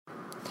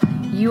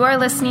You are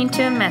listening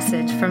to a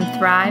message from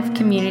Thrive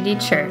Community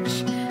Church,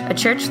 a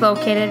church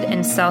located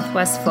in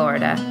Southwest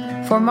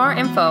Florida. For more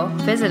info,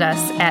 visit us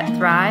at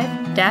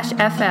thrive-fl.org.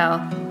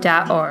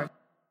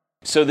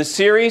 So the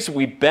series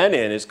we've been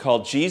in is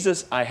called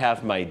Jesus, I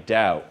Have My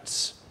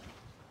Doubts.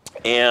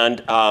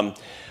 And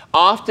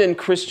often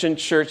Christian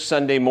church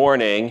Sunday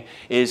morning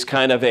is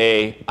kind of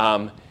it's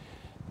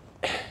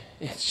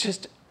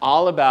just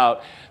all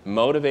about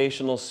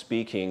motivational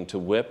speaking to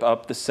whip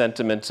up the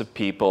sentiments of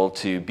people,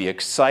 to be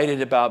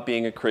excited about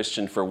being a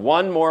Christian for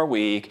one more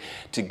week,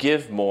 to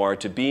give more,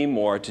 to be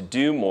more, to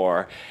do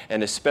more,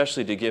 and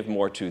especially to give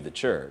more to the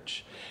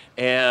church.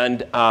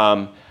 And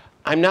I'm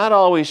not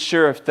always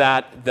sure if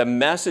the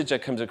message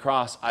that comes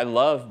across, I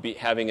love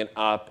having it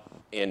up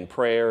in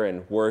prayer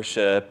and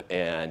worship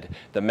and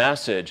the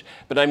message,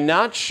 but I'm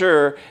not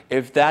sure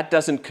if that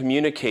doesn't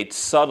communicate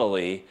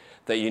subtly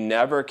that you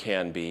never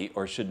can be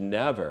or should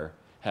never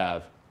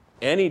have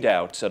any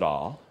doubts at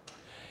all,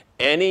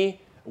 any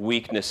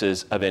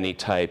weaknesses of any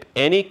type,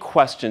 any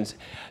questions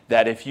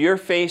that if you're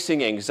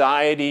facing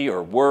anxiety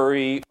or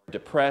worry or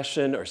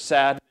depression or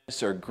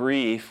sadness or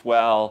grief,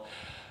 well,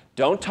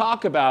 don't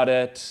talk about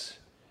it.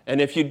 And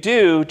if you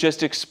do,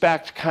 just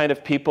expect kind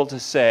of people to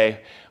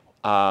say,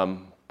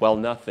 well,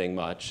 nothing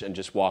much, and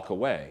just walk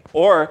away.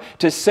 Or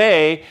to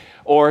say,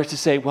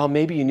 well,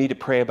 maybe you need to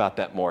pray about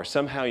that more.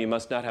 Somehow you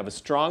must not have a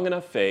strong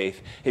enough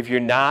faith if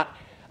you're not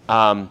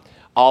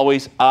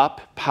always up,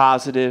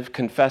 positive,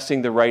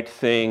 confessing the right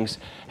things,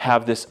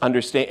 have this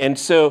understanding. And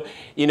so,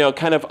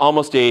 kind of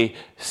almost a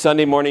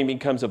Sunday morning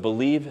becomes a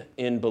believe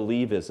in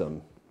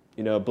believism.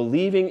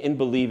 Believing in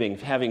believing,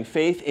 having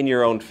faith in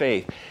your own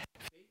faith.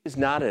 Faith is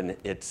not in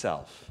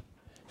itself.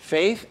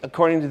 Faith,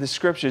 according to the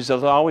scriptures,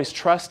 is always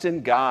trust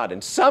in God.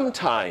 And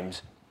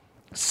sometimes,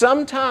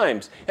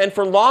 and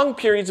for long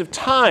periods of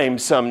time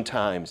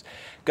sometimes,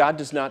 God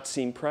does not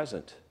seem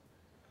present,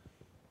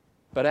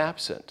 but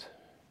absent.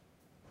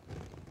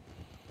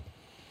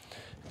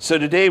 So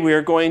today we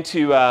are going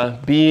to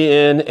be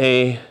in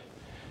a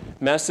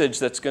message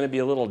that's going to be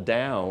a little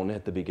down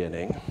at the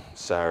beginning.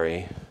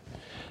 Sorry.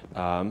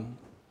 We're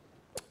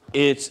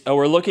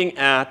looking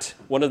at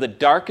one of the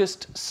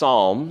darkest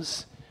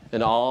psalms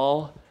in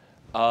all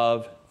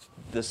of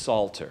the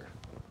Psalter.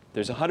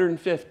 There's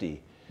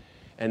 150,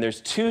 and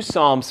there's two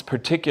psalms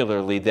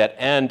particularly that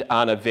end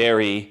on a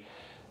very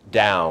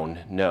down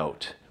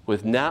note,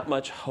 with not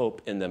much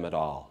hope in them at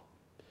all.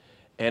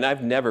 And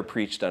I've never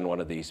preached on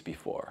one of these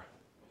before.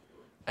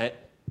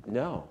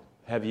 No.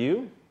 Have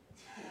you?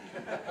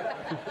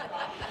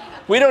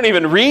 We don't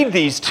even read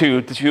these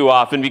too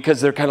often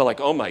because they're kind of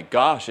like, oh my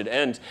gosh, it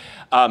ends.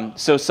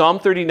 So Psalm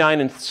 39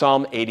 and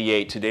Psalm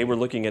 88. Today we're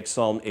looking at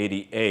Psalm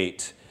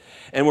 88.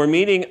 And we're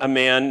meeting a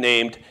man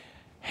named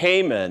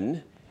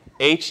Heman,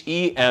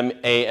 Heman,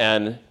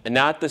 and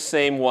not the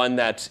same one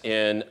that's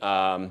in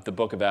the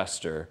book of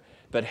Esther,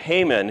 but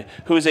Heman,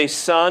 who is a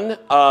son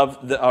of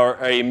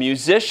a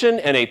musician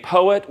and a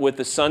poet with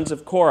the sons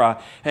of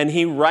Korah, and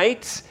he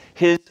writes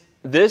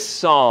this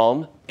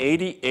Psalm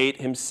 88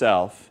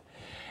 himself,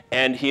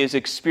 and he is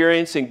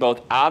experiencing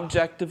both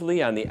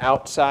objectively on the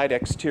outside,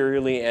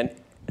 exteriorly, and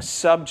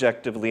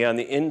subjectively on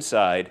the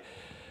inside,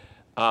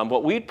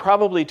 what we'd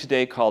probably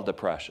today call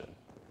depression.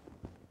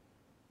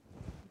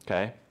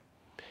 Okay?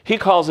 He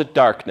calls it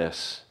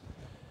darkness,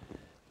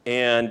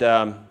 and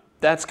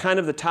that's kind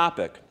of the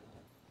topic.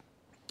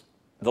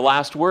 The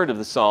last word of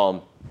the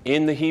psalm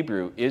in the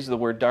Hebrew is the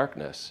word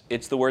darkness.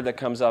 It's the word that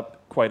comes up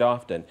quite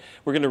often.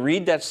 We're going to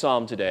read that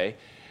psalm today,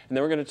 and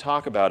then we're going to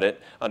talk about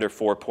it under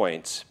 4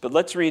 points. But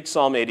let's read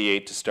Psalm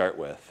 88 to start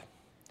with.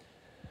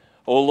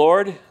 O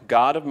Lord,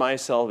 God of my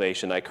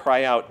salvation, I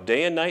cry out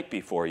day and night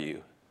before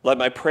you. Let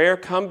my prayer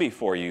come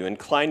before you.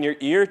 Incline your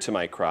ear to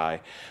my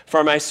cry.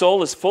 For my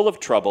soul is full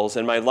of troubles,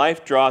 and my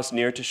life draws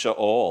near to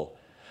Sheol.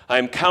 I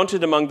am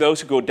counted among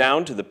those who go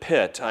down to the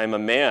pit. I am a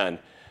man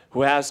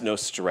who has no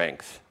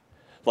strength.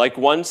 Like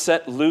one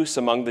set loose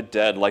among the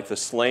dead, like the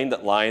slain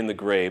that lie in the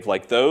grave,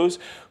 like those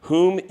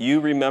whom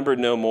you remember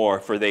no more,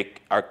 for they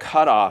are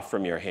cut off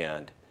from your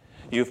hand.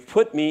 You have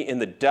put me in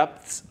the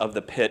depths of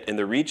the pit, in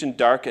the region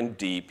dark and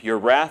deep. Your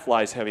wrath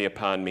lies heavy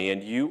upon me,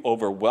 and you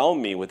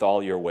overwhelm me with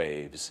all your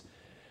waves.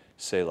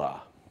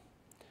 Selah.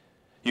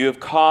 You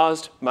have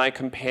caused my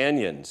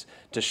companions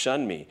to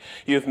shun me.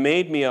 You have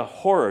made me a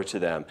horror to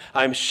them.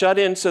 I am shut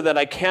in so that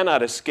I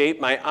cannot escape.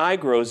 My eye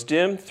grows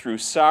dim through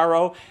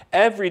sorrow.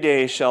 Every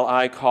day shall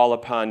I call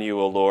upon you,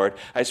 O Lord.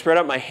 I spread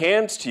out my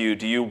hands to you.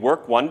 Do you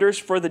work wonders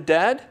for the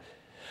dead?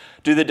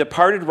 Do the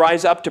departed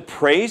rise up to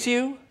praise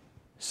you?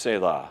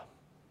 Selah.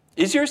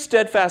 Is your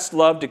steadfast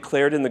love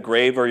declared in the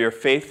grave, or your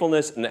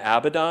faithfulness in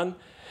Abaddon?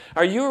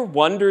 Are your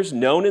wonders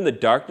known in the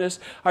darkness?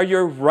 Are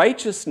your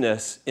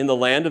righteousness in the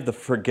land of the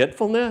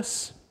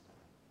forgetfulness?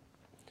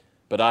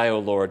 But I, O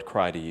Lord,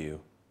 cry to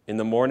you. In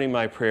the morning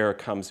my prayer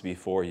comes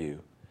before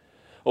you.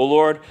 O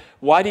Lord,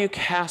 why do you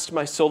cast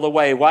my soul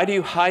away? Why do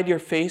you hide your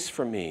face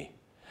from me?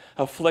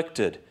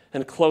 Afflicted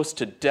and close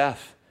to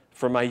death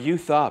from my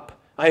youth up,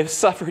 I have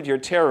suffered your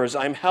terrors.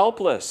 I am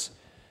helpless.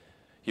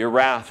 Your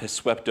wrath has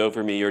swept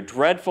over me. Your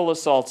dreadful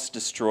assaults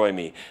destroy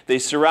me. They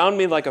surround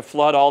me like a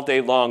flood all day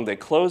long. They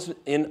close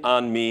in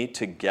on me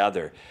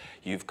together.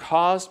 You've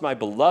caused my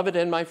beloved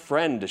and my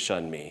friend to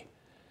shun me.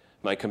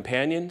 My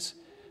companions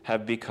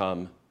have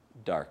become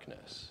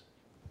darkness.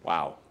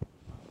 Wow.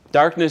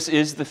 Darkness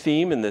is the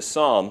theme in this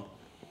psalm.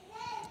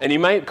 And you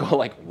might go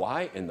like,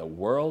 why in the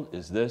world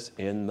is this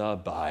in the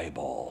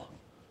Bible?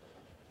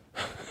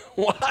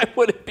 Why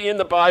would it be in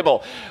the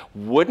Bible?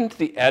 Wouldn't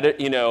the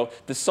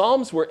the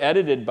Psalms were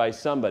edited by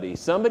somebody.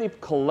 Somebody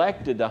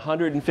collected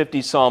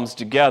 150 Psalms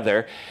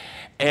together.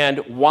 And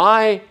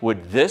why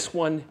would this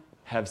one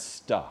have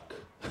stuck?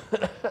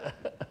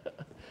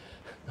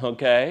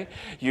 Okay?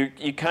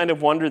 You kind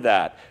of wonder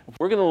that. If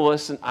we're going to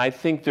listen, I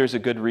think there's a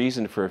good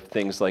reason for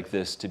things like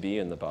this to be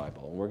in the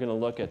Bible. And we're going to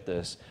look at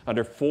this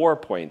under 4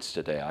 points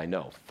today. I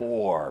know,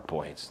 4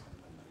 points.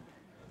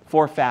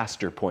 4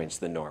 faster points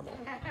than normal.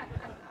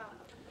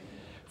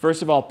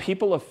 First of all,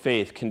 people of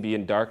faith can be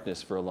in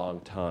darkness for a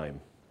long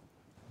time.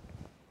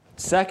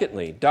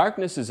 Secondly,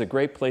 darkness is a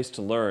great place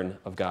to learn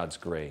of God's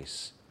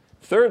grace.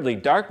 Thirdly,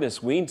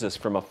 darkness weans us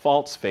from a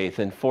false faith.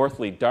 And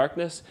fourthly,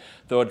 darkness,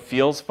 though it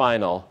feels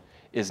final,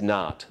 is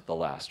not the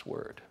last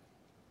word.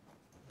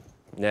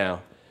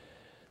 Now,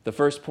 the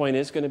first point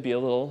is going to be a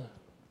little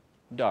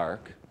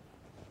dark,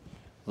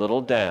 a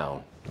little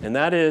down. And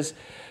that is,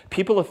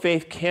 people of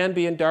faith can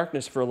be in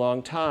darkness for a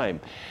long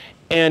time.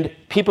 And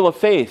people of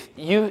faith,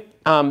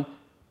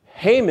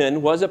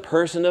 Haman was a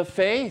person of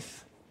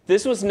faith.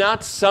 This was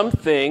not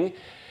something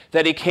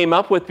that he came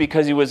up with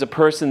because he was a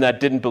person that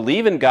didn't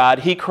believe in God.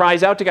 He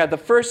cries out to God. The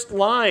first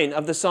line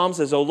of the psalm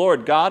says, O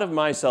Lord, God of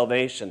my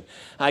salvation,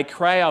 I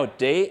cry out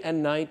day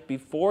and night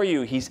before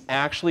you. He's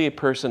actually a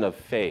person of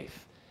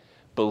faith,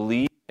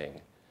 believing,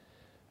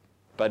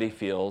 but he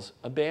feels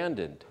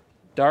abandoned,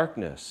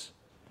 darkness.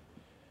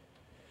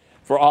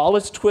 For all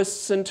its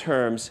twists and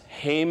turns,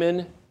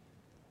 Haman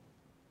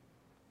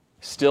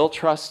still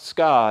trusts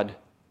God,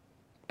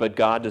 but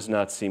God does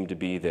not seem to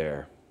be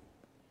there.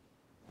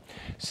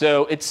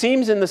 So it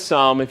seems in the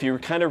psalm, if you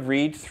kind of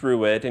read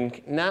through it and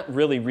not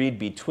really read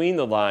between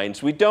the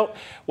lines,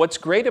 what's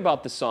great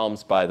about the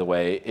psalms, by the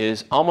way,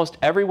 is almost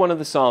every one of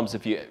the psalms,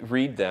 if you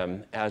read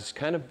them as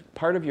kind of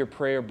part of your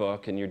prayer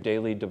book and your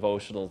daily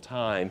devotional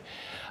time,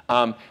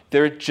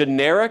 they're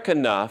generic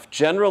enough,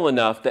 general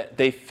enough that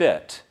they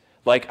fit.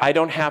 Like, I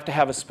don't have to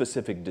have a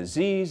specific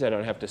disease. I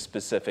don't have a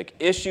specific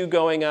issue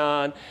going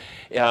on.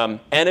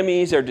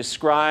 Enemies are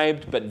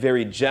described, but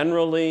very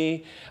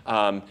generally.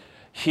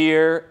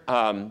 Here,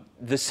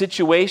 the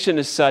situation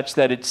is such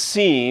that it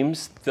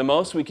seems the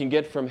most we can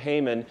get from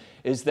Haman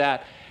is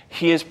that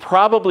he is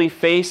probably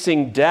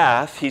facing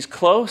death. He's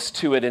close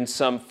to it in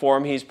some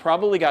form. He's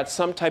probably got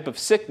some type of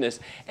sickness.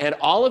 And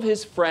all of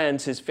his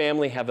friends, his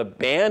family, have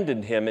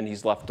abandoned him, and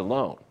he's left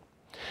alone.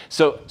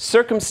 So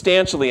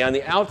circumstantially, on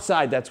the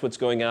outside, that's what's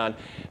going on.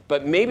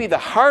 But maybe the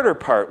harder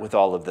part with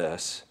all of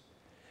this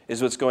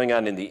is what's going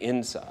on in the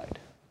inside.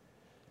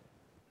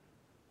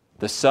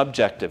 The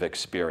subjective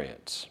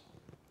experience.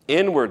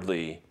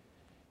 Inwardly,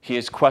 he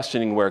is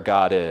questioning where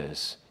God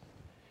is.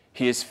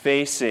 He is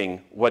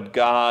facing what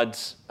God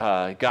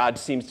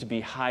seems to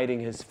be hiding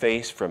his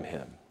face from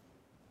him.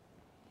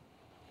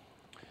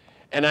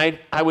 And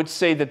I would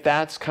say that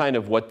that's kind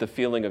of what the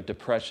feeling of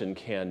depression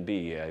can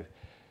be.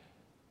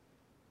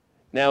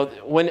 Now,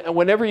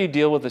 whenever you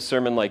deal with a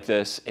sermon like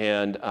this,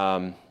 and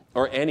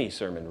or any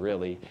sermon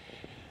really,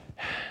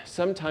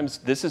 sometimes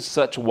this is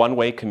such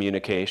one-way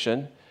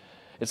communication.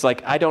 It's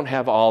like, I don't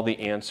have all the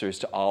answers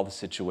to all the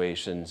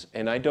situations,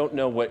 and I don't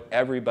know what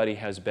everybody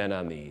has been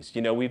on these.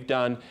 You know, we've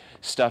done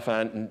stuff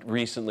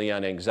recently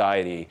on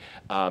anxiety.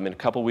 In a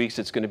couple weeks,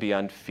 it's going to be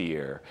on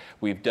fear.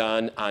 We've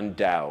done on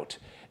doubt.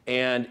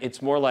 And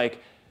it's more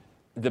like,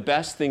 the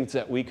best things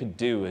that we could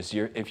do is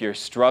if you're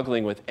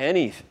struggling with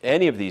any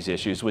of these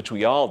issues, which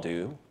we all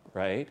do,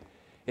 right,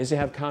 is to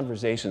have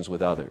conversations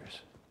with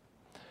others.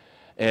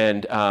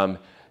 And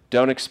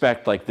don't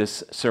expect like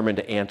this sermon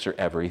to answer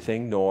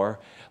everything, nor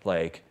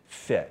like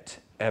fit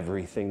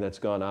everything that's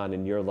gone on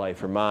in your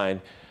life or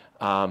mine.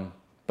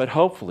 But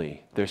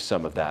hopefully there's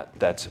some of that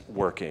that's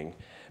working.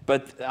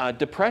 But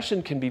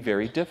depression can be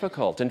very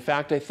difficult. In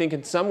fact, I think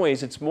in some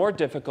ways it's more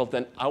difficult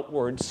than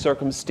outward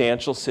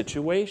circumstantial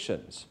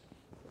situations.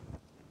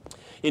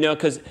 You know,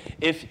 because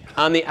if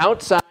on the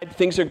outside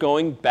things are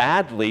going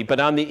badly, but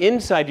on the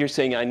inside you're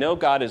saying, I know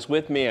God is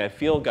with me, I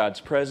feel God's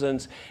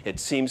presence, it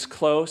seems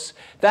close,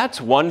 that's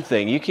one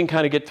thing. You can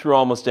kind of get through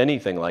almost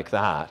anything like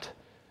that.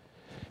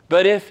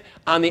 But if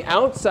on the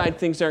outside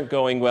things aren't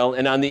going well,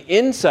 and on the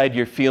inside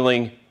you're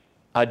feeling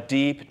a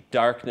deep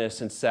darkness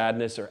and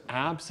sadness or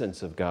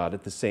absence of God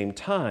at the same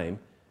time,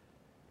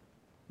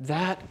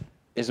 that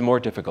is more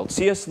difficult.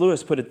 C.S.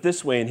 Lewis put it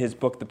this way in his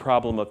book, The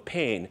Problem of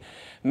Pain.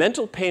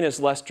 Mental pain is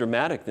less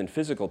dramatic than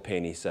physical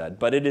pain, he said,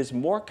 but it is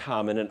more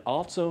common and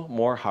also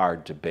more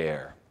hard to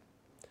bear.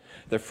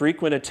 The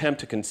frequent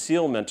attempt to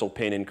conceal mental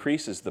pain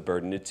increases the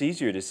burden. It's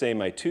easier to say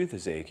my tooth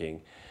is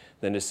aching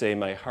than to say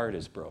my heart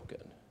is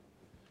broken.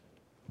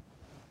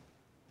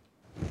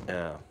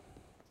 Now,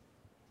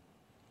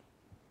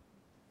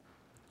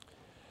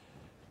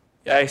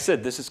 I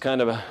said, this is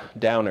kind of a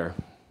downer.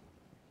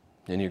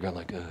 And you're going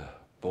like, oh,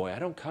 boy, I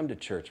don't come to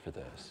church for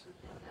this.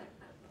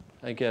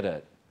 I get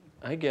it.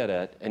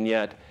 And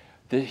yet,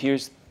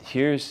 here's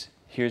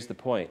the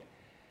point.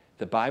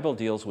 The Bible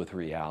deals with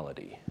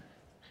reality.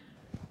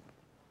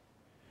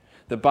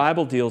 The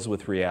Bible deals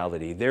with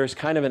reality. There's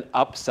kind of an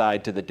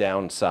upside to the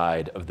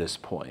downside of this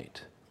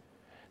point.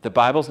 The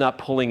Bible's not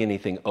pulling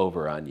anything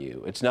over on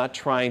you. It's not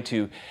trying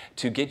to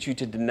get you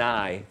to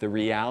deny the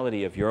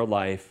reality of your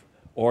life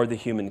or the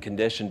human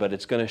condition, but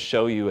it's going to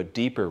show you a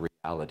deeper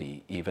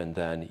reality even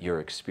than your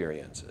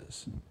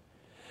experiences.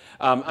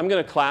 I'm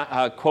going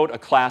to quote a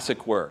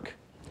classic work,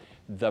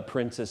 The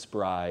Princess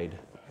Bride.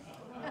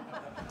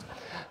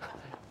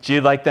 Do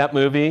you like that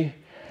movie?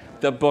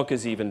 The book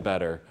is even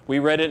better. We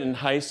read it in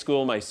high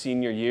school my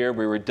senior year.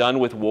 We were done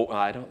with,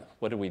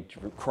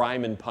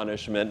 Crime and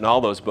Punishment and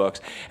all those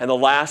books. And the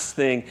last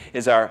thing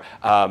is our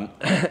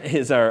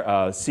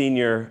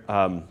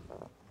senior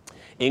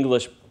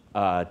English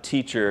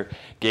teacher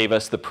gave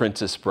us The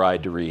Princess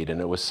Bride to read,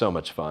 and it was so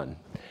much fun.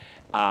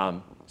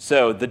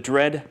 So the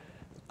dread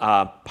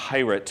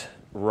pirate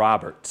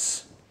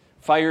Roberts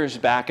fires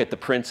back at the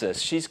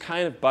princess.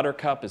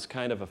 Buttercup is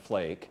kind of a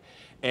flake,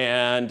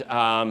 and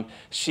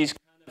she's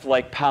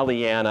like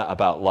Pollyanna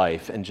about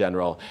life in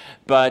general.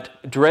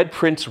 But Dread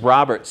Prince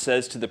Robert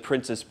says to the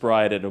Princess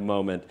Bride at a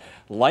moment,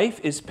 "Life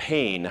is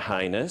pain,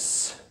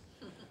 Highness."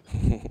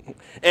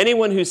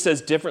 Anyone who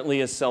says differently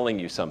is selling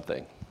you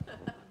something.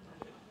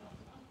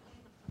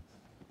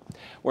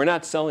 We're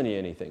not selling you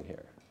anything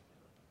here.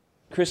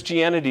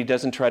 Christianity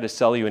doesn't try to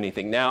sell you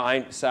anything. Now,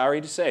 I'm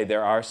sorry to say,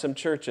 there are some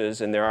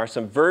churches and there are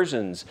some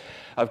versions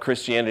of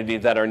Christianity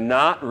that are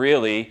not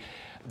really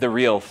the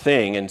real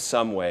thing in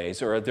some ways,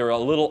 or they're a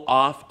little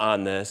off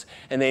on this,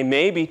 and they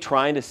may be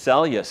trying to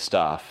sell you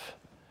stuff,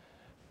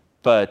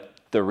 but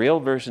the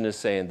real version is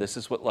saying this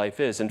is what life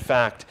is. In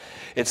fact,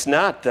 it's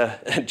not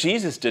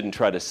Jesus didn't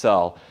try to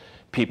sell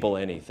people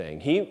anything.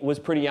 He was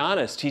pretty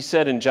honest. He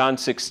said in John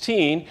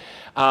 16,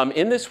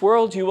 in this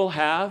world you will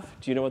have,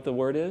 do you know what the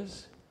word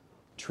is?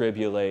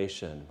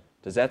 Tribulation.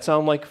 Does that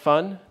sound like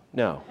fun?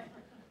 No.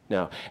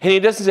 And he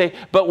doesn't say,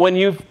 but when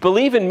you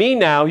believe in me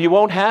now, you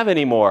won't have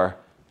any more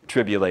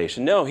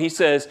tribulation. No, he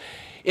says,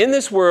 in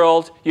this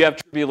world you have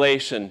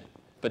tribulation,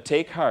 but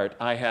take heart,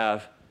 I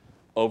have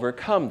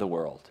overcome the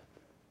world.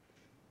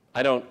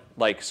 I don't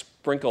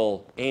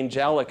sprinkle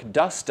angelic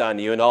dust on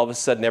you and all of a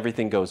sudden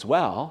everything goes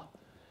well.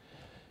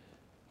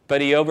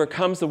 But he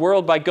overcomes the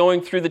world by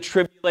going through the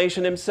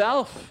tribulation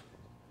himself.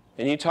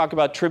 And you talk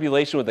about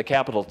tribulation with a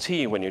capital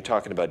T when you're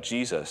talking about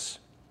Jesus.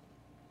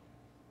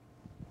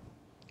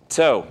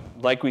 So,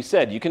 like we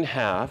said, you can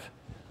have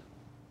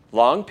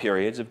long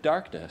periods of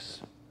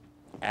darkness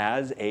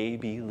as a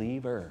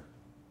believer.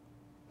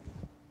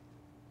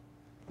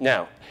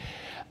 Now,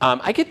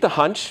 I get the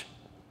hunch,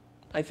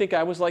 I think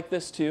I was like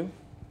this too,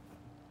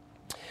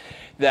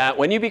 that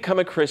when you become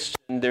a Christian,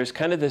 there's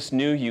kind of this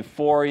new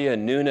euphoria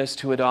and newness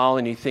to it all,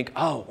 and you think,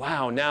 oh,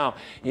 wow, now,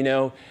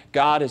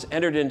 God has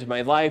entered into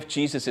my life,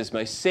 Jesus is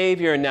my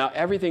Savior, and now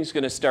everything's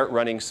going to start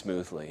running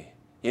smoothly.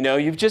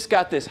 You've just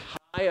got this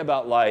high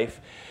about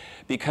life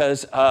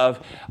because of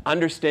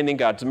understanding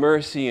God's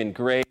mercy and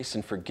grace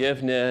and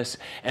forgiveness,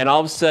 and all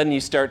of a sudden you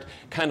start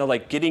kind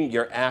of getting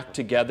your act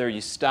together.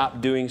 You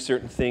stop doing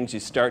certain things, you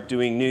start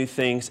doing new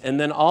things, and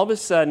then all of a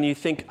sudden you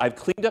think, I've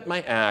cleaned up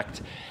my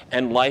act,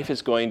 and life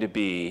is going to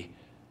be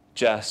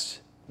just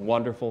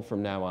wonderful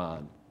from now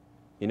on.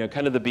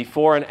 Kind of the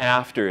before and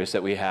afters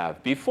that we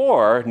have.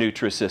 Before,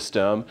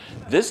 Nutrisystem,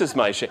 this is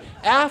my shape.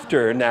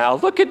 After, now,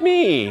 look at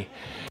me.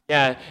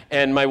 Yeah,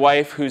 and my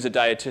wife, who's a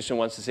dietitian,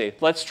 wants to say,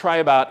 let's try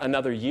about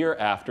another year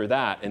after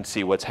that and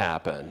see what's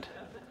happened.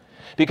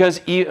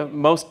 Because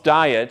most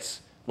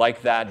diets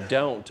like that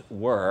don't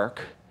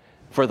work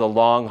for the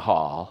long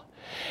haul.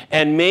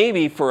 And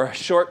maybe for a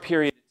short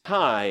period of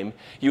time,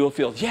 you will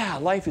feel, yeah,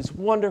 life is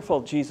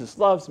wonderful. Jesus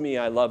loves me.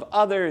 I love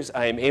others.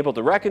 I am able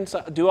to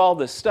reconcile, do all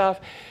this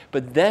stuff.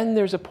 But then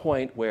there's a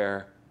point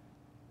where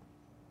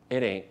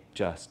it ain't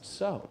just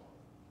so.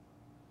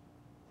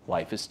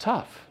 Life is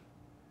tough.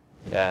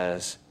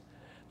 As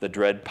the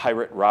dread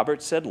pirate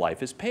Robert said,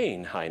 life is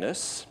pain,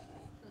 Highness.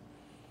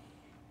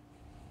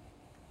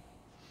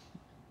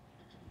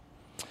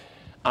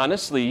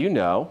 Honestly,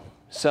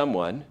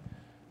 someone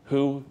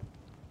who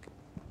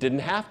didn't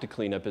have to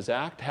clean up his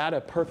act, had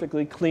a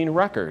perfectly clean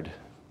record.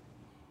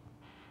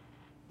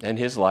 And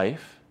his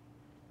life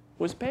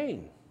was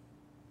pain.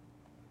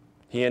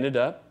 He ended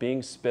up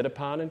being spit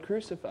upon and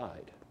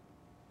crucified.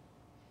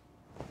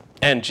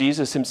 And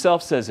Jesus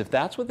himself says, if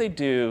that's what they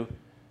do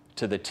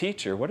to the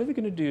teacher, what are they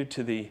going to do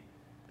to the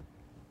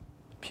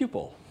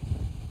pupil?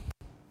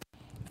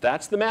 If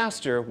that's the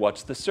master,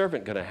 what's the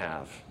servant going to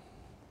have?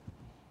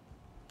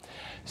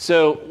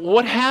 So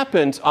what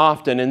happens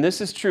often, and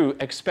this is true,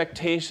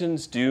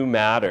 expectations do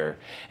matter.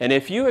 And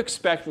if you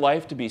expect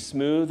life to be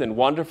smooth and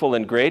wonderful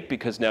and great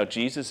because now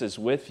Jesus is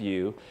with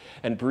you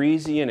and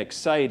breezy and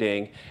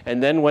exciting,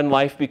 and then when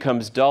life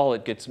becomes dull,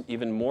 it gets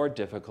even more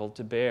difficult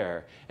to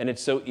bear. And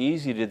it's so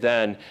easy to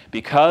then,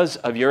 because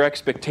of your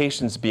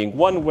expectations being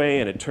one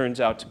way and it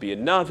turns out to be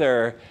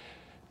another,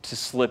 to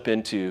slip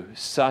into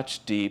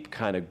such deep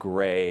kind of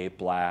gray,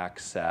 black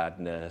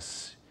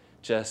sadness,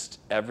 just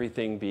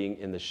everything being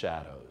in the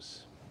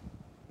shadows.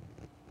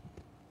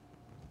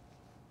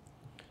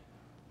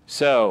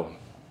 So,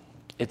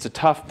 it's a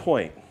tough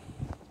point,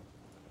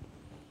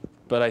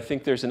 but I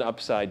think there's an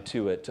upside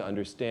to it to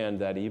understand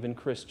that even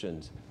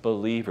Christians,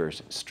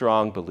 believers,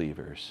 strong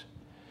believers,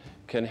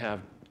 can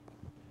have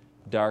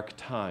dark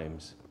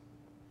times,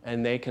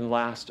 and they can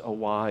last a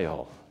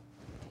while.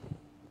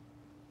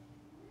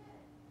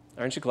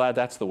 Aren't you glad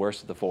that's the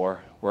worst of the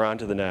four? We're on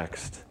to the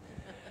next.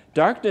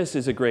 Darkness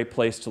is a great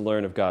place to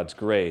learn of God's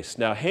grace.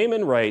 Now,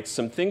 Haman writes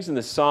some things in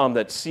the psalm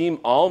that seem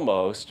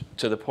almost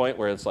to the point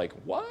where it's like,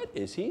 what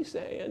is he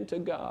saying to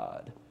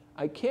God?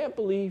 I can't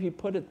believe he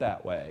put it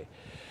that way.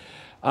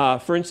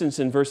 For instance,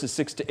 in verses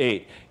 6 to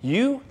 8,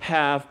 you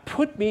have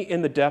put me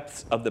in the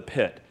depths of the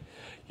pit.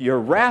 Your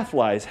wrath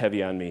lies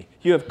heavy on me.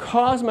 You have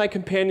caused my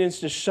companions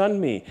to shun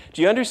me.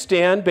 Do you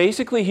understand?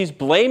 Basically, he's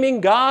blaming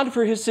God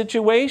for his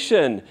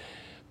situation.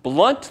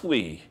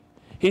 Bluntly,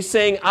 he's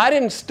saying, I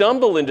didn't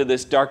stumble into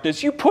this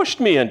darkness. You pushed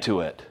me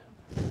into it.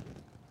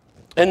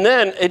 And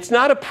then it's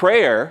not a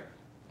prayer.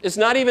 It's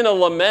not even a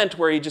lament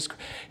where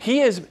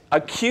he is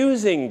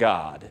accusing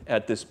God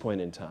at this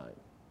point in time.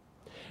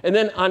 And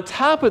then on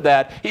top of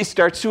that, he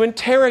starts to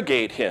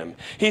interrogate him.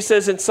 He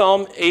says in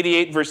Psalm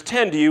 88, verse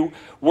 10, do you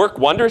work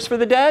wonders for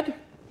the dead?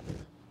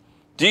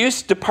 Do you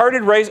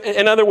departed rise?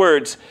 In other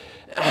words,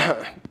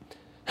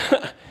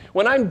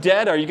 when I'm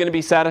dead, are you going to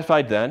be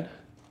satisfied then?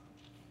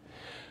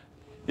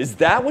 Is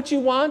that what you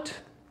want?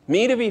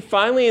 Me to be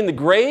finally in the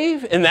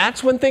grave, and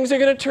that's when things are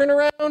going to turn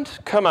around?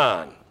 Come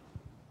on.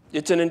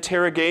 It's an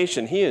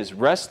interrogation. He is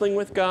wrestling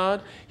with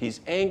God. He's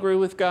angry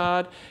with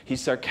God. He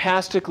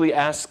sarcastically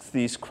asks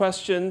these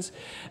questions.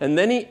 And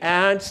then he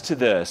adds to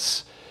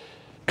this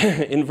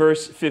in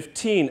verse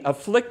 15,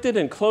 afflicted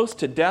and close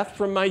to death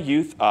from my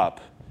youth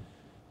up,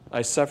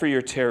 I suffer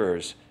your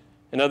terrors.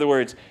 In other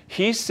words,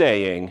 he's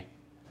saying,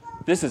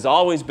 this has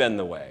always been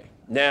the way.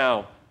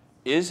 Now,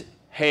 is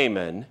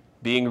Haman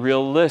being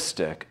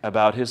realistic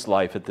about his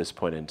life at this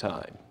point in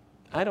time?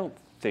 I don't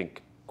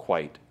think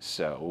quite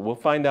so. We'll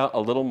find out a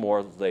little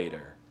more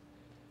later.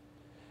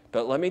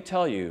 But let me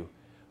tell you,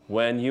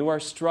 when you are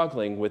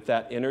struggling with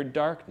that inner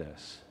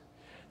darkness,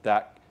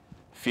 that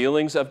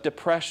feelings of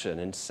depression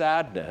and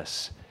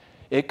sadness,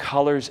 it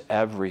colors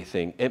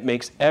everything. It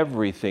makes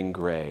everything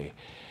gray.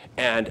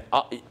 And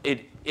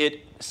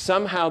it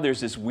somehow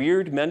there's this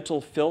weird mental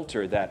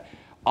filter that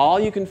all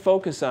you can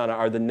focus on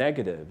are the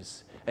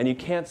negatives, and you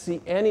can't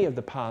see any of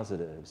the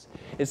positives.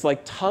 It's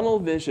like tunnel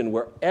vision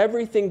where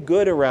everything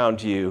good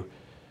around you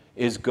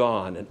is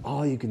gone, and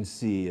all you can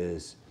see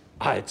is,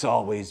 it's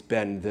always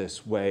been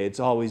this way. It's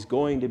always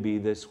going to be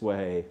this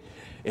way.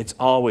 It's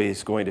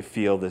always going to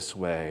feel this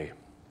way.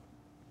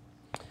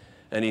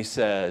 And he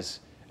says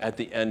at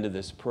the end of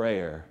this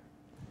prayer,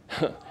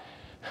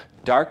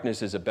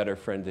 darkness is a better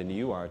friend than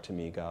you are to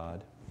me,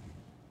 God.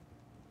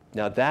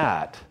 Now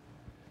that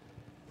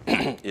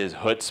is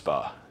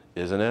chutzpah,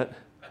 isn't it?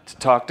 To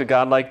talk to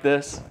God like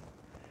this?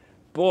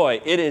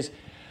 Boy,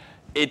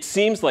 it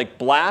seems like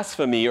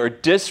blasphemy or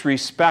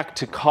disrespect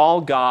to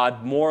call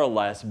God more or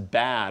less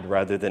bad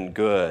rather than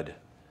good.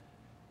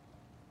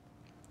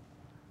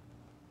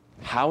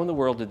 How in the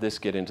world did this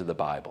get into the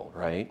Bible,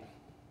 right?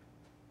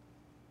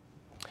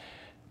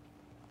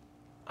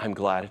 I'm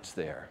glad it's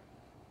there.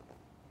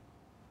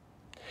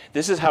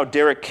 This is how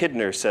Derek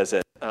Kidner says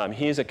it.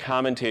 He's a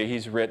commentator.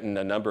 He's written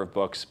a number of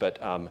books, but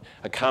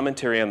a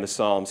commentary on the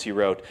Psalms, he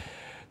wrote,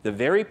 the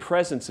very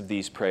presence of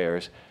these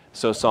prayers,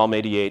 so Psalm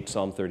 88,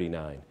 Psalm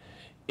 39,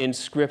 in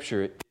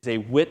Scripture is a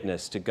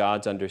witness to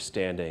God's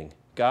understanding.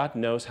 God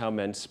knows how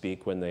men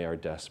speak when they are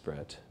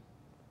desperate.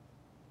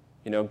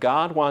 You know,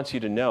 God wants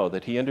you to know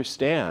that he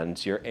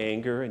understands your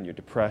anger and your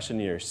depression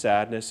and your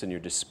sadness and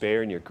your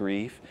despair and your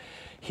grief.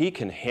 He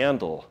can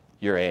handle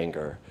your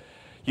anger.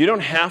 You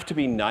don't have to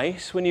be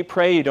nice when you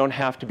pray. You don't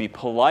have to be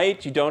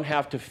polite. You don't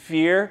have to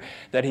fear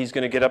that he's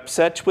going to get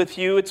upset with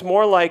you. It's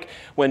more like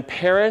when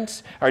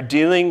parents are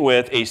dealing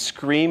with a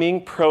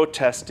screaming,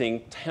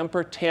 protesting,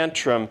 temper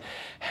tantrum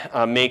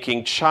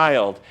making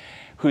child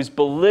who's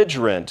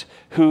belligerent,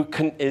 who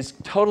is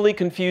totally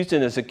confused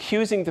and is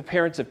accusing the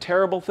parents of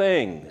terrible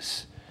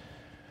things.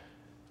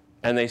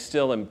 And they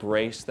still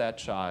embrace that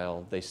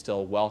child. They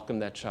still welcome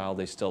that child.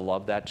 They still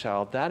love that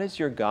child. That is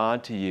your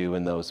God to you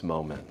in those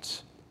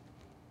moments.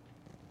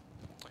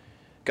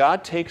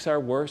 God takes our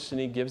worst and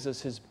he gives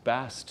us his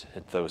best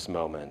at those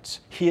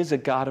moments. He is a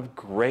God of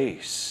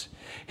grace.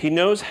 He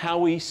knows how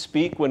we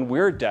speak when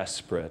we're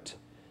desperate.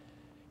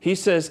 He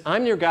says,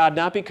 I'm your God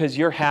not because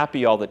you're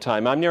happy all the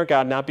time. I'm your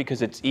God not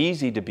because it's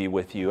easy to be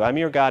with you. I'm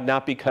your God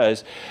not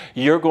because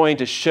you're going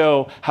to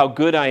show how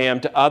good I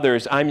am to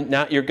others. I'm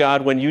not your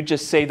God when you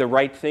just say the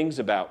right things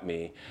about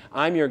me.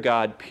 I'm your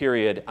God,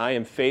 period. I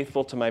am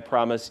faithful to my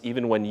promise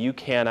even when you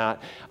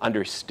cannot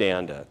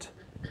understand it.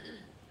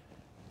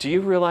 Do you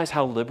realize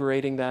how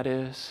liberating that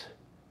is?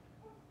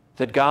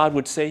 That God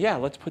would say, yeah,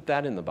 let's put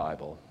that in the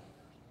Bible.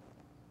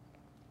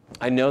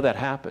 I know that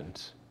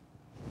happens.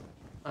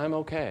 I'm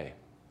okay.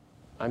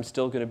 I'm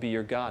still going to be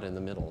your God in the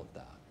middle of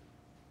that.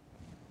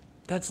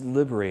 That's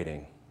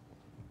liberating.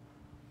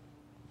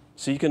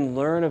 So you can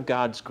learn of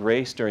God's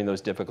grace during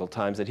those difficult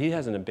times, that he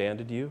hasn't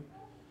abandoned you.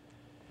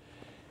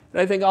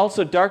 And I think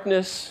also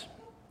darkness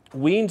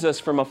weans us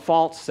from a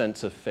false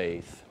sense of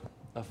faith.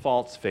 A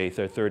false faith,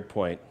 our third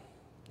point.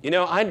 You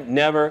know, I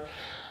never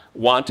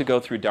want to go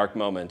through dark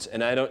moments,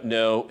 and I don't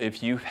know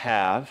if you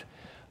have.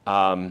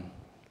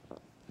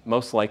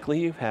 Most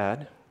likely you've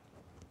had.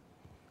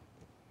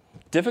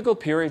 Difficult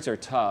periods are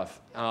tough,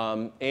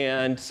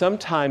 and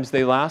sometimes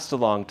they last a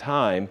long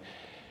time,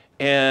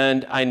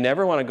 and I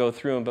never want to go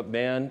through them, but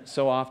man,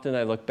 so often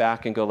I look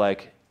back and go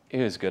like,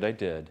 it was good I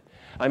did.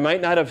 I might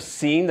not have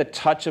seen the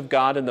touch of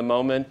God in the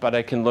moment, but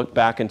I can look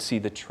back and see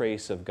the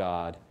trace of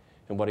God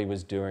and what he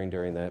was doing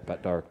during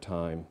that dark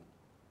time.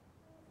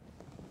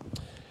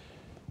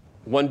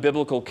 One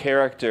biblical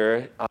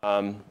character,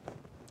 and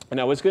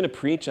I was going to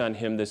preach on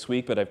him this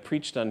week, but I've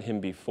preached on him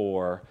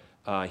before,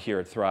 here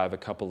at Thrive a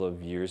couple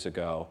of years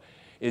ago,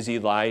 is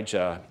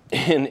Elijah.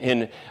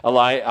 In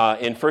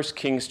 1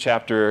 Kings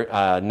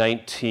chapter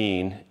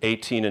 19,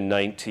 18 and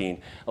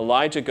 19,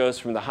 Elijah goes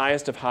from the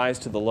highest of highs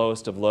to the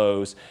lowest of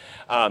lows.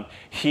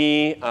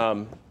 He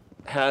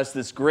has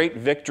this great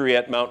victory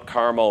at Mount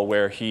Carmel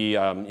where he,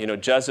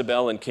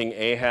 Jezebel and King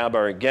Ahab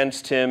are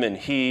against him, and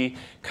he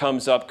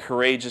comes up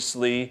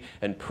courageously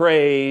and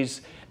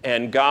prays,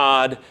 and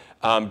God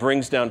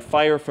brings down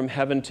fire from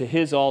heaven to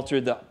his altar.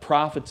 The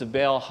prophets of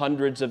Baal,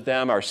 hundreds of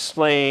them, are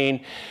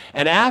slain.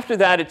 And after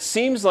that, it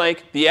seems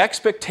like the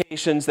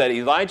expectations that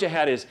Elijah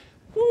had is,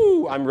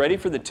 whoo, I'm ready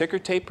for the ticker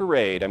tape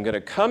parade. I'm going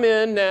to come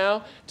in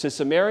now to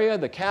Samaria,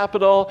 the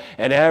capital,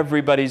 and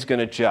everybody's going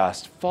to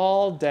just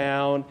fall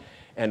down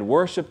and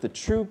worship the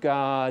true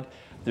God.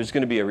 There's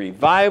going to be a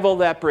revival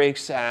that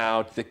breaks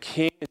out. The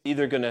king is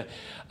either going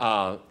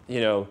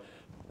to,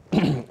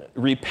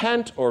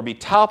 repent or be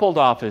toppled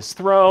off his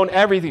throne.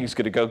 Everything's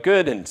going to go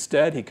good.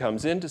 Instead, he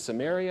comes into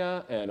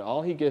Samaria, and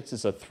all he gets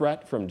is a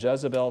threat from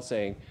Jezebel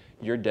saying,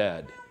 you're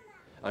dead.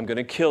 I'm going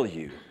to kill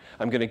you.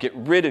 I'm going to get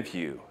rid of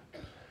you.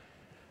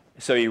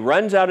 So he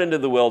runs out into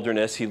the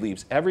wilderness. He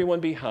leaves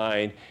everyone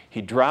behind.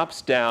 He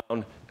drops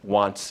down,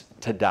 wants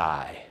to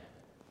die.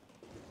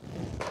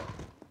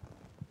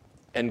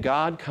 And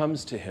God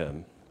comes to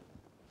him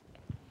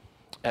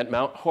at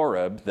Mount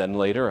Horeb, then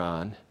later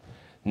on,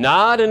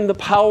 not in the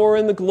power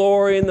and the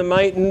glory and the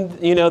might and,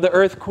 the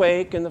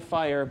earthquake and the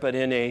fire, but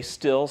in a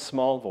still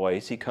small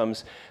voice. He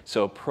comes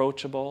so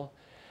approachable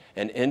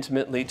and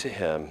intimately to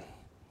him,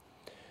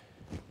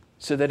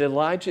 so that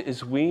Elijah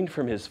is weaned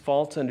from his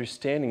false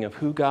understanding of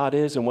who God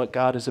is and what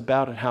God is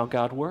about and how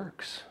God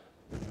works.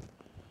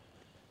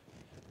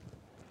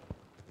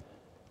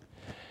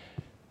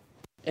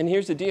 And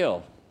here's the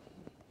deal.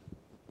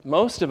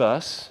 Most of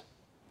us,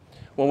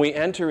 when we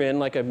enter in,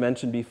 like I've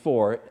mentioned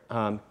before,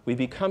 we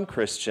become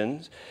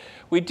Christians.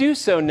 We do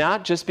so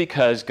not just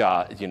because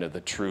God,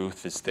 the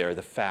truth is there,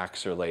 the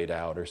facts are laid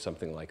out or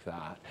something like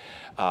that.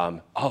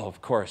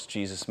 Of course,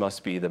 Jesus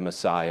must be the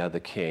Messiah, the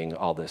King,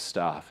 all this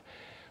stuff.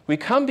 We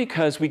come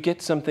because we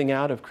get something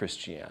out of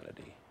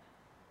Christianity.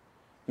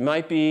 It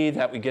might be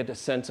that we get a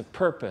sense of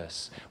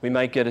purpose. We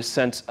might get a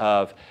sense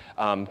of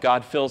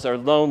God fills our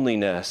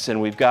loneliness,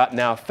 and we've got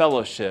now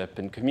fellowship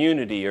and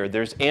community, or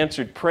there's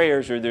answered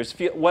prayers, or there's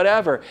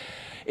whatever.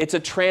 It's a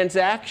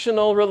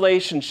transactional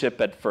relationship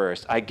at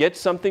first. I get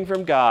something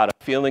from God,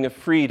 a feeling of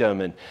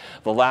freedom and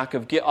the lack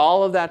of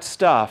all of that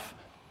stuff.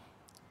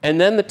 And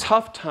then the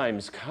tough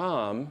times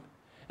come,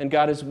 and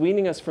God is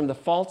weaning us from the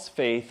false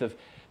faith of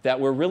that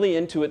we're really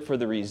into it for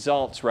the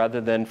results rather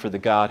than for the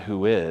God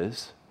who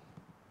is.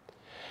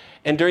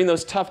 And during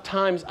those tough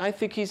times, I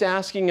think he's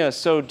asking us,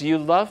 so do you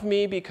love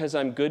me because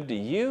I'm good to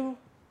you?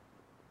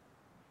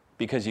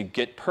 Because you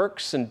get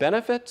perks and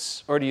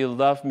benefits? Or do you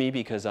love me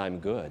because I'm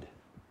good?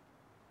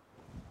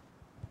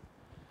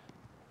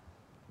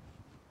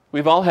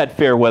 We've all had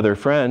fair weather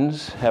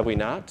friends, have we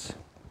not?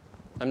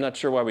 I'm not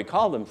sure why we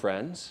call them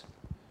friends.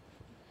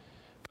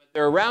 But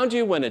they're around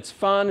you when it's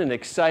fun and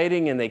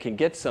exciting and they can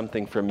get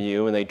something from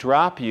you, and they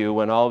drop you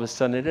when all of a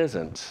sudden it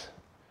isn't.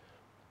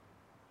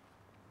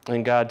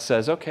 And God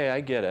says, okay,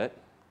 I get it,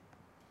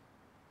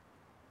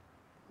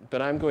 but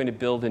I'm going to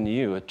build in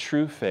you a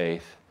true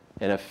faith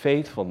and a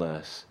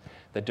faithfulness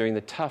that during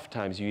the tough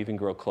times you even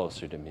grow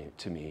closer to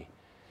me.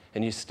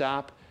 And you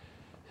stop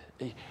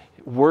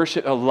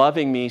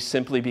loving me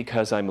simply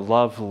because I'm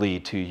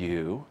lovely to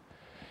you.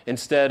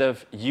 Instead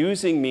of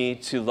using me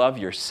to love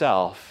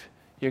yourself,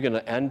 you're going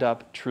to end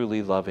up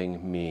truly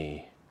loving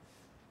me.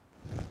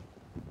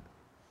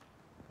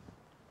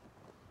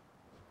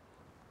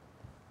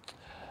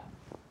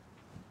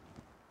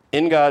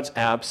 In God's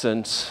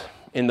absence,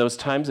 in those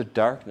times of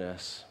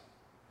darkness,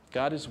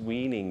 God is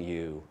weaning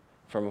you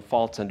from a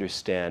false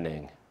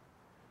understanding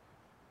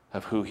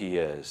of who he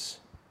is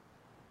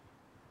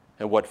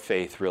and what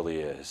faith really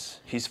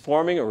is. He's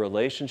forming a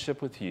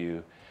relationship with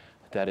you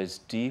that is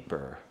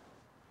deeper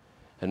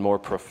and more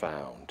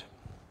profound.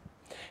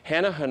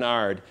 Hannah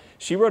Hannard,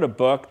 she wrote a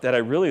book that I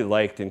really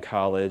liked in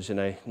college, and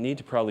I need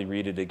to probably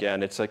read it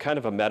again. It's a kind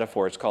of a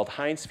metaphor. It's called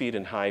Hinds Feet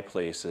in High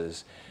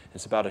Places.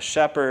 It's about a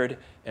shepherd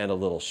and a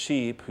little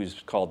sheep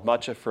who's called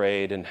Much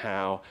Afraid, and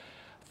how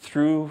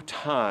through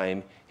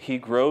time he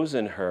grows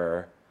in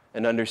her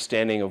an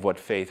understanding of what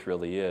faith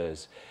really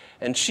is.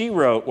 And she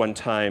wrote one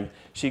time,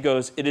 she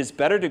goes, "It is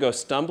better to go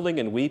stumbling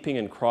and weeping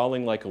and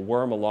crawling like a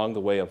worm along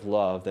the way of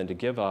love than to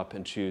give up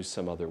and choose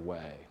some other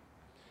way."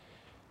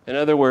 In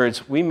other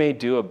words, we may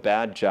do a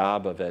bad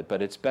job of it,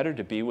 but it's better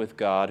to be with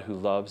God who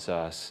loves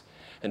us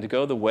and to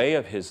go the way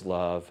of his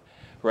love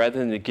rather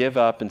than to give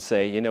up and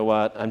say, you know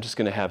what, I'm just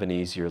going to have an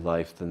easier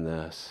life than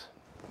this.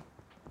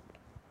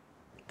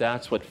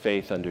 That's what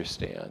faith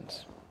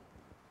understands.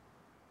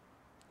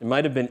 It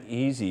might have been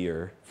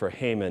easier for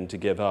Haman to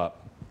give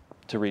up,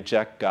 to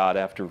reject God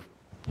after,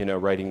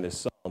 writing this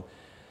psalm.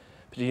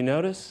 But do you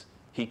notice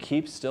he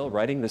keeps still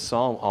writing the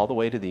psalm all the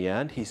way to the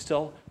end? He's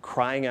still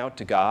crying out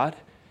to God,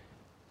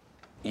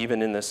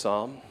 even in this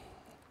psalm.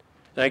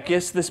 And I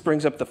guess this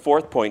brings up the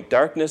fourth point.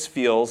 Darkness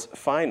feels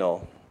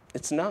final.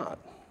 It's not.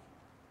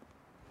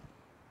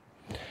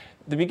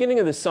 The beginning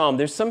of the psalm,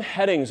 there's some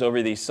headings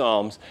over these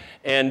psalms,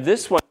 and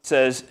this one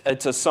says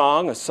it's a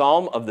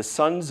psalm of the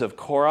sons of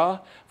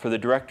Korah for the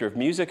director of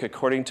music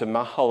according to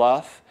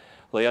Mahalath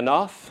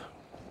Leanoth,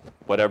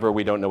 whatever,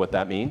 we don't know what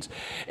that means,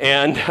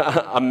 and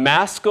a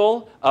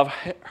maskil of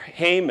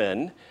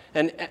Haman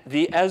and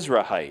the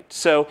Ezrahite.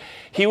 So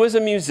he was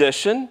a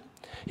musician.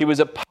 He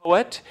was a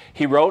poet.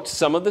 He wrote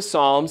some of the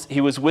Psalms.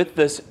 He was with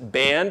this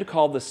band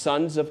called the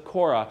Sons of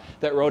Korah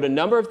that wrote a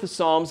number of the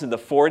Psalms in the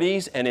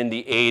 40s and in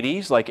the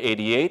 80s, like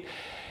 88,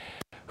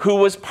 who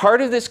was part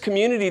of this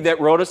community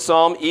that wrote a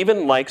psalm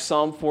even like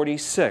Psalm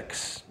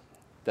 46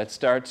 that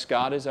starts,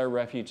 "God is our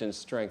refuge and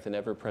strength and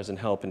ever-present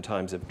help in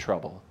times of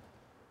trouble."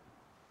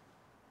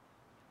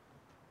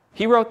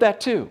 He wrote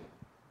that too.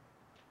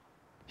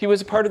 He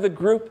was a part of the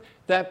group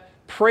that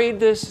prayed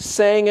this,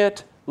 sang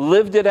it,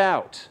 lived it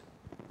out.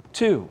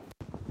 Too.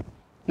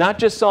 Not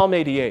just Psalm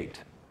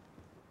 88.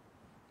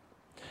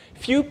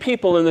 Few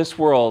people in this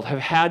world have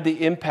had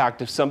the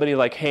impact of somebody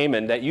like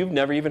Haman that you've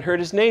never even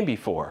heard his name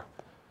before.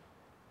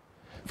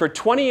 For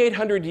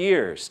 2,800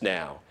 years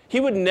now, he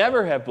would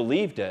never have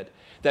believed it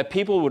that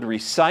people would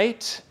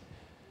recite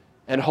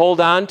and hold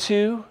on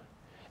to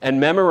and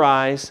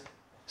memorize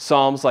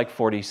Psalms like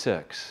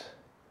 46.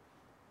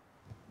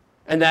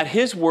 And that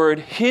his word,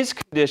 his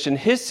condition,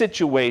 his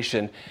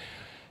situation,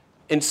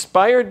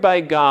 inspired by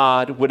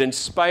God, would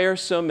inspire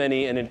so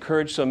many and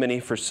encourage so many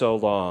for so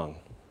long.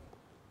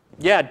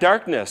 Yeah,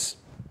 darkness,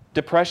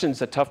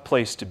 depression's a tough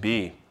place to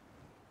be.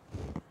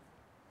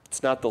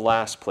 It's not the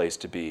last place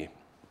to be.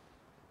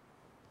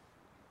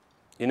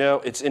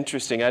 It's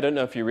interesting. I don't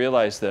know if you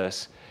realize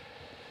this,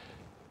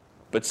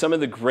 but some of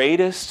the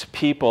greatest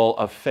people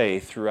of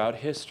faith throughout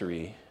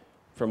history,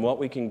 from what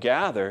we can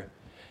gather,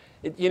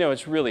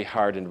 it's really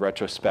hard in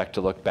retrospect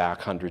to look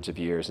back hundreds of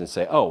years and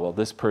say, oh, well,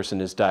 this person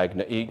is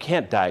diagnosed. You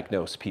can't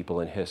diagnose people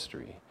in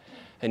history.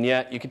 And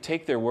yet, you can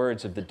take their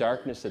words of the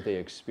darkness that they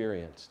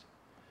experienced.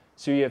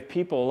 So you have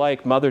people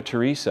like Mother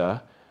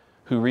Teresa,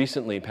 who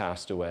recently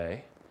passed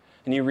away,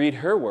 and you read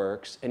her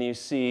works, and you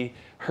see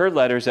her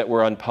letters that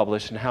were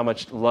unpublished and how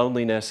much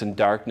loneliness and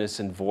darkness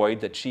and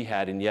void that she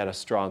had, and yet a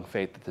strong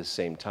faith at the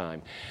same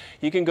time.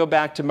 You can go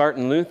back to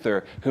Martin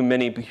Luther, who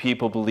many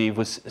people believe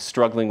was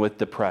struggling with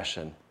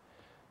depression.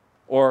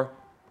 Or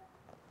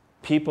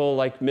people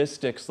like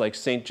mystics like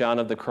St. John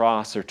of the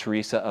Cross or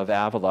Teresa of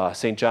Avila.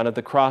 St. John of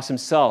the Cross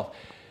himself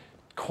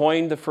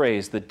coined the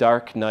phrase, the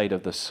dark night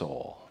of the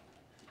soul,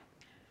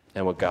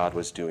 and what God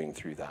was doing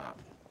through that.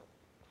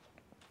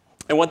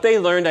 And what they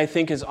learned, I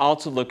think, is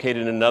also located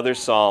in another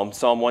psalm,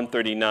 Psalm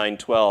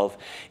 139:12.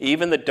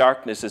 "Even the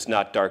darkness is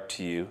not dark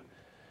to you.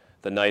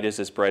 The night is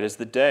as bright as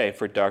the day,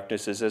 for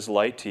darkness is as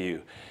light to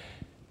you."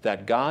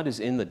 That God is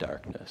in the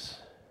darkness.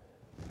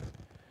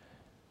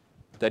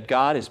 That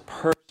God is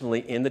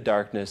personally in the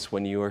darkness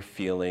when you are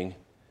feeling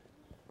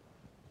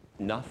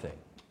nothing.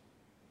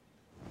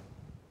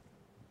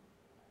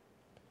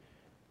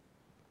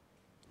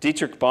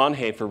 Dietrich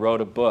Bonhoeffer wrote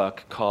a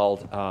book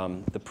called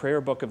The Prayer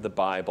Book of the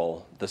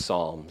Bible, the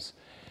Psalms.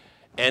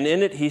 And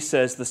in it he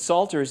says, the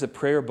Psalter is a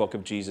prayer book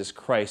of Jesus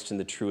Christ in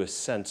the truest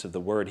sense of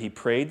the word. He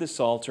prayed the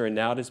Psalter, and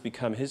now it has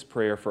become his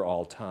prayer for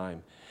all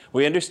time.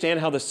 We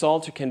understand how the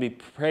Psalter can be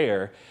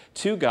prayer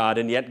to God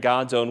and yet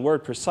God's own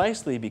word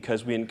precisely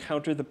because we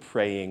encounter the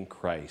praying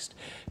Christ.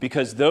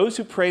 Because those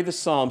who pray the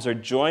Psalms are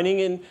joining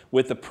in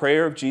with the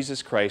prayer of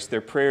Jesus Christ.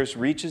 Their prayers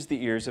reaches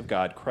the ears of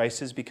God. Christ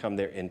has become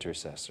their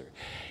intercessor.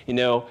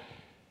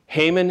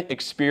 Haman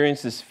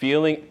experienced this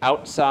feeling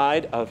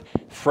outside of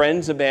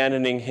friends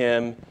abandoning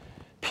him,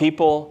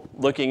 people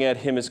looking at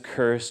him as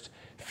cursed,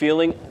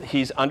 feeling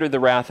he's under the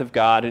wrath of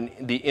God and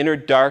the inner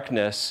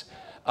darkness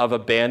of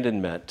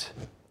abandonment.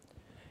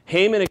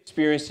 Haman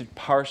experienced it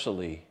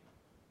partially,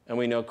 and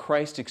we know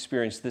Christ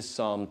experienced this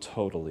psalm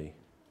totally.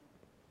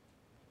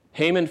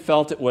 Haman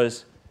felt it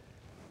was,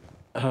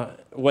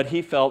 what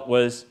he felt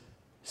was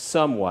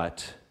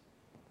somewhat,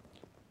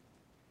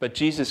 but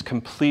Jesus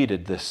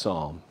completed this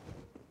psalm.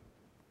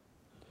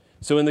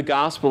 So in the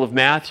Gospel of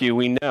Matthew,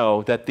 we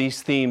know that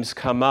these themes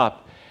come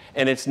up,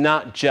 and it's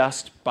not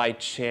just by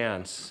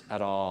chance at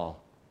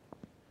all.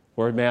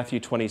 Where Matthew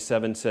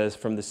 27 says,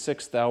 from the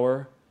 6th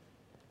hour,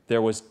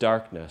 there was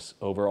darkness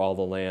over all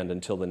the land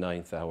until the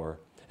 9th hour.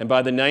 And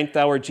by the 9th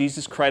hour,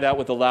 Jesus cried out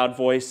with a loud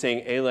voice,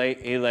 saying, Ele,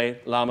 Ele,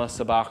 lama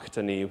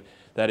sabachthani,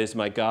 that is,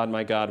 my God,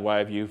 why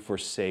have you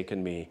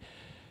forsaken me?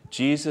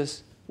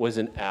 Jesus was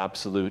in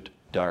absolute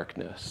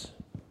darkness,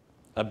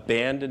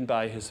 abandoned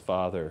by his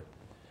Father.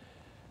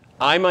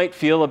 I might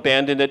feel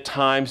abandoned at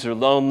times, or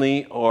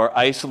lonely, or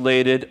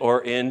isolated,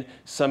 or in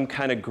some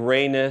kind of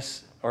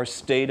grayness or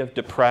state of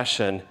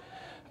depression,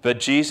 but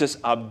Jesus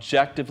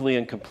objectively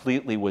and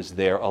completely was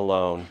there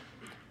alone.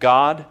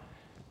 God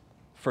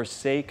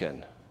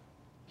forsaken.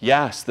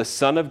 Yes, the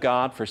Son of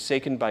God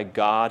forsaken by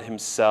God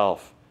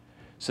himself,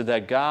 so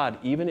that God,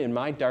 even in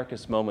my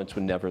darkest moments,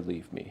 would never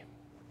leave me.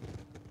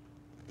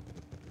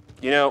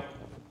 You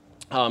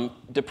know,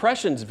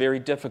 depression's very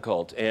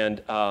difficult,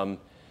 and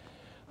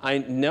I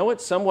know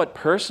it somewhat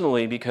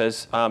personally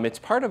because it's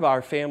part of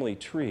our family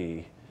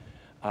tree.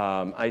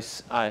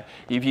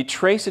 If you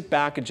trace it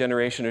back a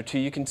generation or two,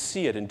 you can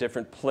see it in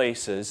different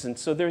places. And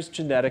so there's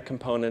genetic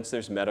components,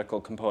 there's medical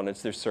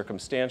components, there's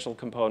circumstantial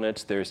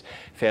components, there's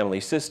family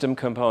system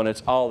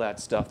components, all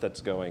that stuff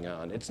that's going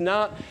on.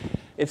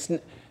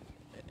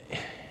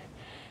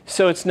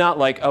 So it's not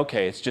like,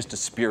 okay, it's just a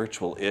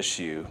spiritual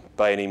issue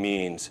by any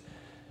means.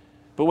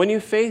 But when you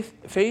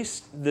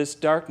face this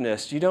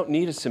darkness, you don't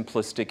need a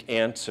simplistic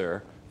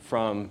answer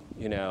from,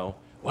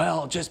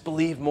 well, just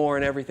believe more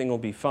and everything will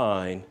be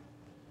fine.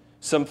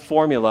 Some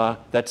formula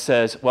that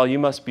says, well, you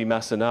must be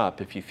messing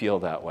up if you feel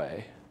that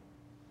way.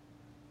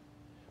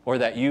 Or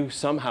that you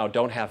somehow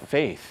don't have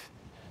faith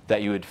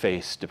that you would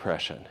face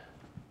depression.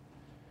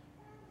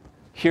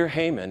 Here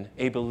Haman,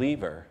 a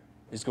believer,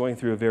 is going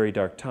through a very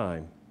dark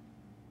time.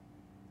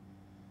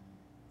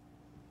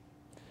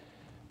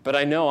 But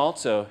I know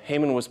also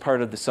Haman was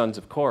part of the sons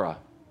of Korah.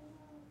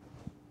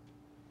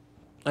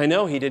 I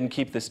know he didn't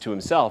keep this to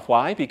himself.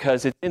 Why?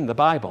 Because it's in the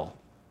Bible.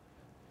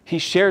 He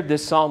shared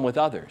this psalm with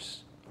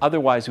others.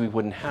 Otherwise, we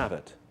wouldn't have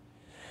it.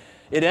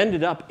 It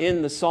ended up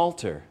in the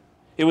Psalter.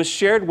 It was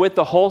shared with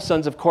the whole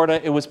sons of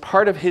Korah. It was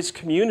part of his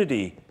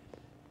community.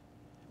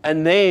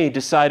 And they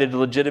decided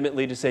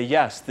legitimately to say,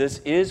 yes, this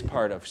is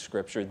part of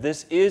Scripture.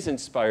 This is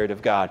inspired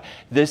of God.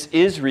 This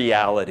is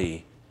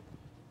reality.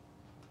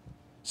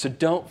 So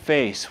don't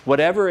face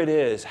whatever it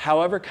is,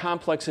 however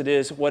complex it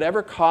is,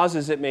 whatever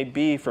causes it may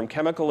be, from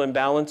chemical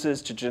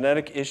imbalances to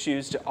genetic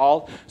issues to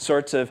all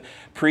sorts of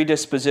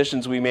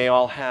predispositions we may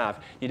all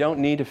have. You don't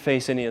need to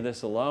face any of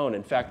this alone.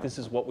 In fact, this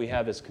is what we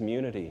have as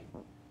community.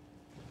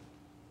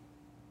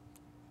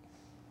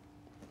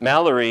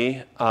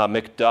 Mallory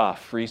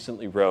McDuff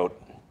recently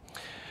wrote,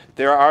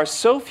 "There are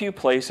so few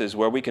places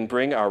where we can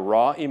bring our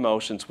raw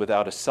emotions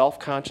without a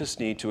self-conscious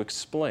need to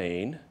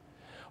explain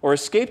or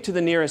escape to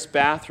the nearest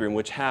bathroom,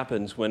 which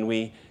happens when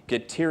we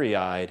get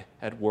teary-eyed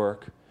at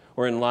work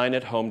or in line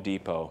at Home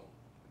Depot.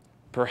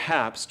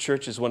 Perhaps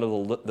church is one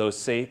of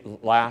those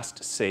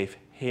last safe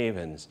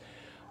havens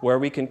where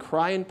we can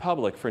cry in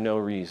public for no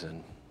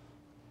reason.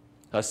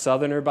 A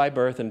Southerner by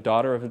birth and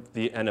daughter of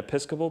an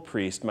Episcopal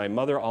priest, my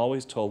mother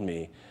always told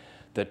me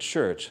that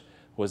church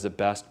was the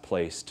best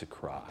place to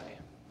cry."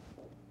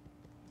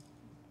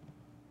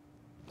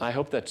 I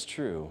hope that's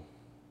true.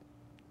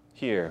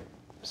 Here,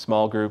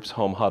 small groups,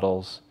 home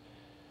huddles,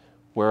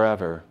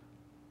 wherever,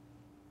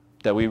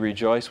 that we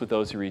rejoice with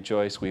those who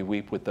rejoice, we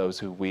weep with those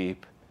who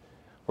weep.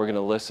 We're going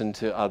to listen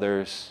to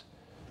others.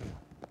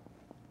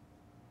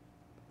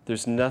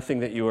 There's nothing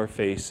that you are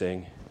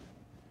facing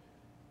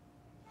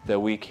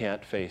that we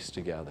can't face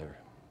together.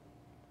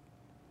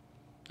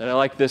 And I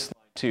like this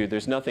line too.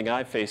 There's nothing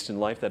I've faced in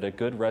life that a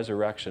good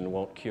resurrection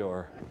won't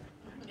cure.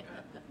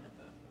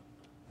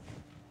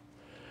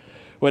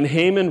 When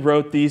Haman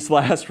wrote these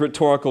last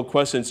rhetorical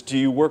questions, do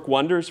you work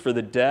wonders for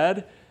the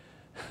dead?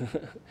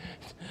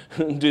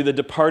 Do the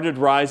departed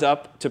rise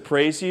up to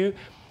praise you?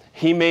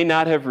 He may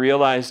not have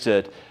realized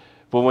it,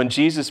 but when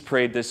Jesus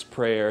prayed this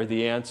prayer,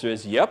 the answer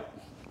is, yep,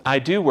 I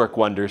do work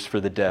wonders for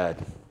the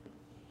dead.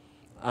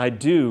 I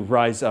do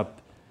rise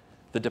up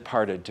the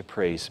departed to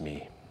praise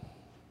me,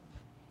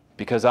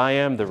 because I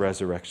am the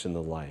resurrection,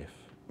 the life.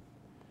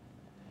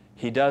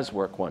 He does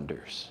work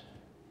wonders.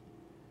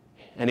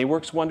 And he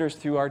works wonders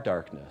through our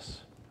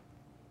darkness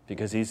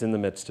because he's in the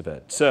midst of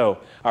it. So,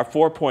 our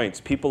 4 points.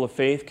 People of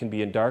faith can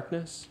be in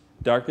darkness.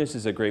 Darkness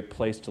is a great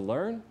place to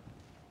learn.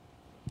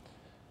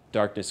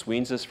 Darkness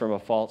weans us from a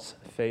false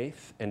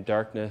faith, and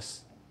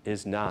darkness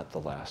is not the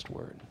last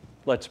word.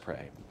 Let's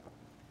pray.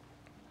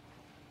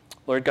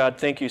 Lord God,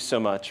 thank you so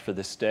much for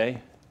this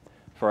day,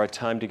 for our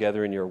time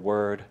together in your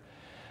word,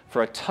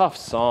 for a tough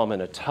psalm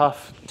and a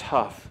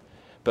tough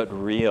but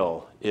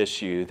real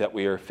issue that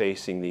we are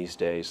facing these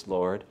days,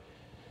 Lord.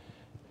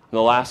 In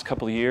the last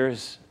couple of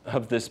years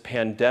of this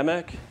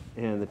pandemic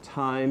and the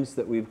times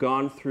that we've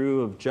gone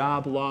through of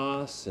job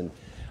loss and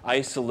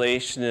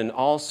isolation and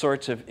all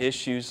sorts of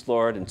issues,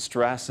 Lord, and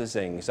stresses,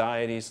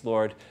 anxieties,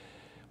 Lord,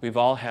 we've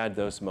all had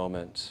those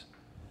moments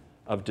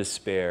of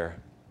despair,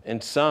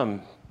 and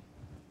some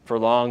for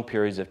long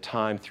periods of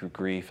time through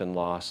grief and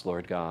loss,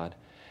 Lord God.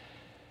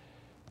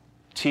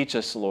 Teach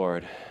us,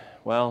 Lord.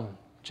 Well,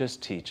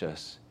 just teach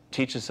us.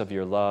 Teach us of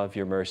your love,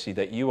 your mercy,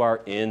 that you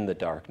are in the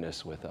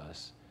darkness with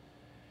us.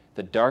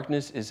 The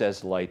darkness is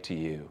as light to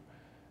you,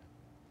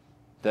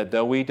 that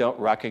though we don't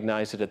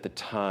recognize it at the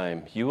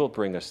time, you will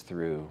bring us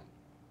through.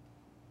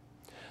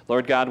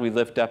 Lord God, we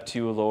lift up to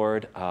you,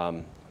 Lord,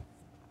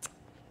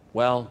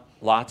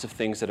 lots of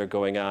things that are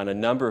going on, a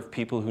number of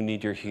people who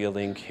need your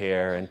healing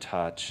care and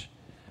touch.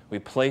 We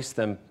place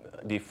them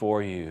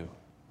before you,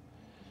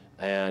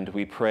 and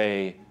we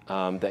pray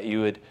that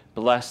you would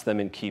bless them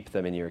and keep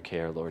them in your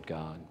care, Lord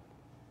God.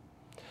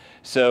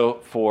 So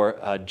for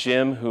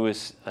Jim, who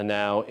is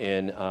now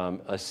in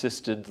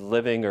assisted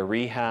living or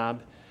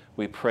rehab,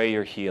 we pray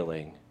your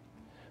healing.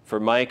 For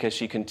Mike, as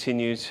she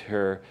continues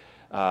her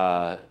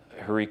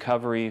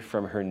recovery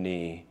from her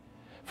knee.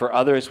 For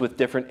others with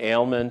different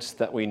ailments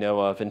that we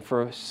know of, and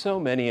for so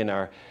many in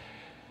our,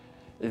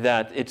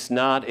 that it's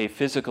not a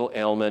physical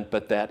ailment,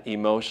 but that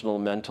emotional,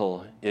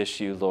 mental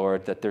issue,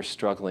 Lord, that they're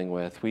struggling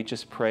with. We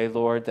just pray,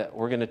 Lord, that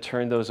we're going to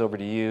turn those over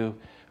to you,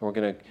 and we're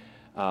going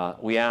to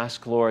we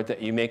ask, Lord,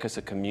 that you make us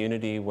a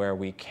community where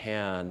we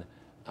can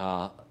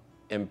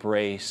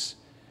embrace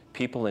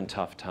people in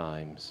tough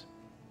times.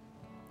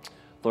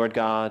 Lord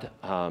God,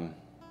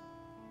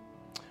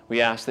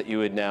 we ask that you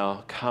would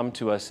now come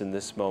to us in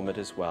this moment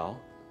as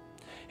well,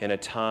 in a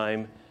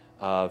time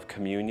of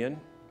communion,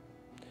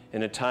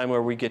 in a time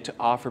where we get to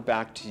offer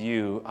back to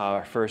you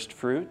our first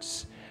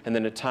fruits, and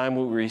then a time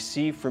where we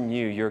receive from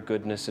you your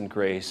goodness and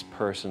grace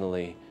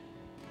personally.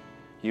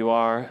 You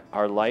are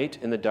our light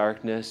in the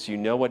darkness. You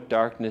know what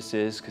darkness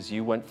is because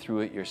you went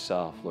through it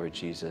yourself, Lord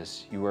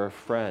Jesus. You are a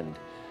friend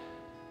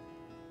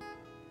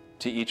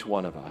to each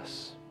one of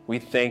us. We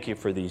thank you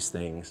for these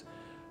things.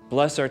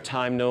 Bless our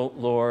time,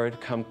 Lord.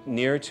 Come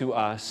near to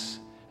us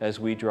as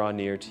we draw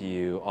near to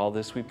you. All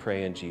this we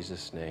pray in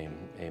Jesus' name.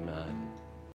 Amen.